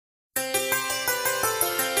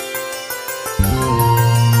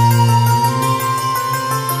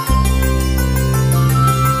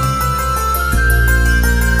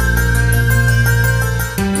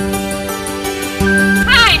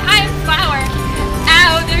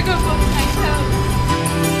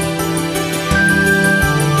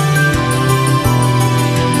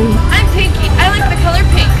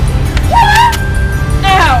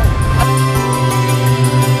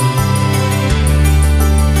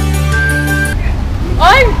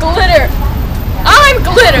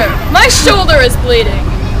flower is bleeding.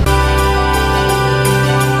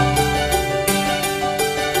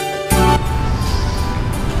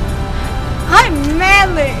 I'm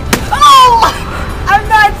manly. Oh! I'm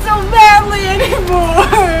not so manly anymore.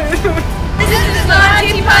 This is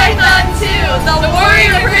Monty Python 2, the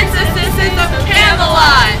warrior princesses of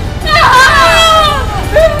Camelot.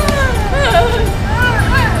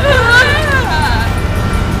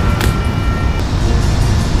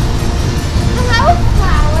 Hello,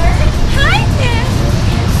 flower. Hi,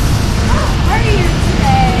 Nancy. How are you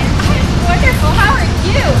today? I'm wonderful. How are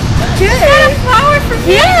you? Good. Is that a flower for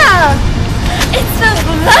me? Yeah. It smells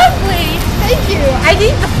lovely. Thank you. I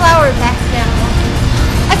need the flower back now.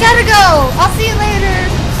 I gotta go. I'll see you later.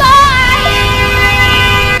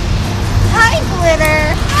 Bye. Hi,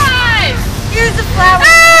 Glitter. Hi. Here's the flower.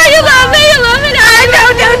 Ah, you love me. You love me. No,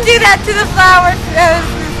 don't do that to the flower.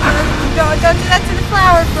 Don't do that to the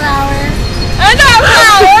flower. I'm not a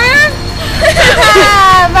flower.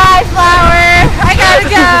 Bye, flower. I gotta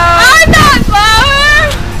go. I'm not flower.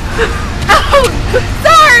 Oh,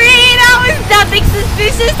 sorry. That was nothing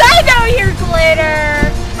suspicious. I know you're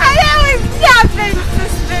Glitter. I know it's nothing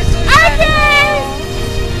suspicious. Okay.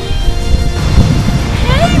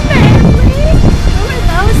 Hey, Manly. Who are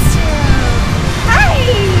those two? Hi.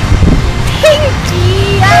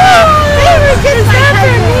 Pinky. They were just that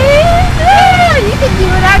for me? Yeah, you can do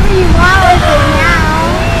whatever you want with it now.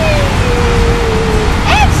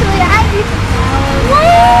 Actually, I need the flower.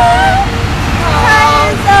 What?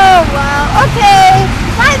 Oh, wow. Okay.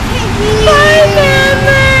 Bye, Pinky. Bye,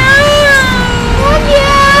 Manly. Oh,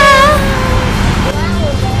 yeah. Wow,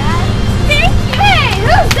 Dad. Thank you. Hey,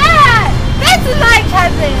 who's that? That's my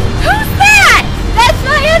cousin. Who's that? That's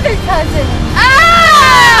my other cousin.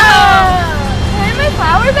 Oh! Can I have my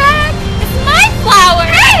flower back? It's my flower.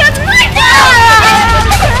 Hey, that's my flower!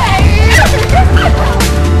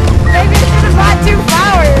 Maybe I should have bought 2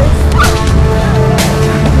 flowers.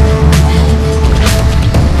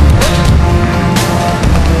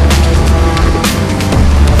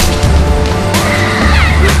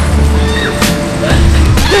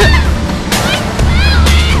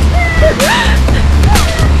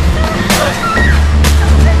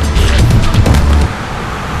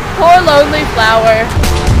 Poor lonely flower.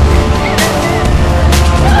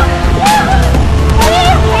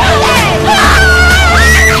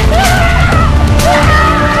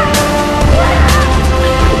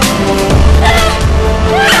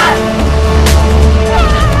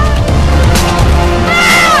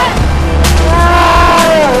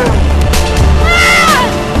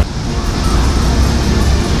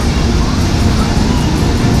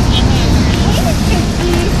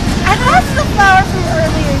 I lost the flower from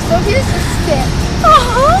earlier, so here's the stick.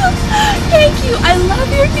 Oh, thank you. I love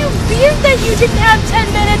your new beard that you didn't have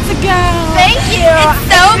 10 minutes ago. Thank you. It's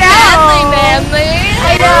so manly, manly.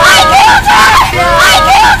 I know. I killed her! I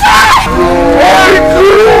killed her!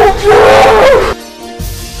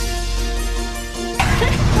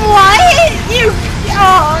 What? You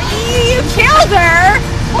killed her?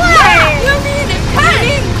 Why? Yeah, you mean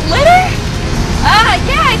Glitter?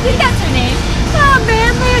 Yeah, I think that's her name. Oh,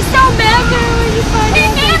 Manly is so manly when you find Hey,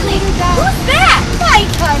 out Manly, that who's that? my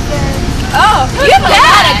cousin. Oh, you have a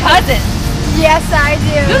lot of cousins. Yes, I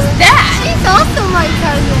do. Who's that? She's also my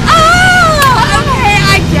cousin. Oh, okay,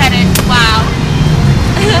 I get it. Wow.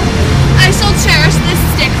 I shall cherish this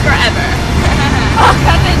stick forever. Oh,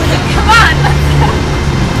 cousin, come on.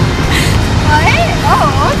 What?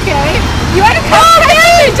 Oh, okay. You want to come? Oh,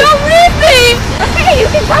 Manly, don't leave me. Okay, you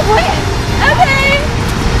can come with. Okay.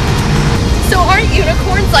 So aren't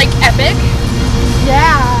unicorns like epic?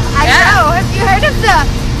 Yeah, I know. Have you heard of the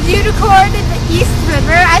unicorn in the East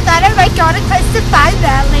River? I thought I might go on a quest to find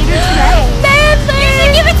that later today. Manly! You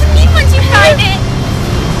should give it to me once you find it.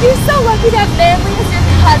 You're so lucky to have Manly as your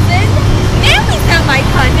cousin. Manly's not my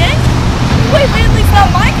cousin. Wait, Manly's not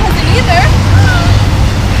my cousin either.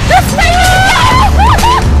 That's my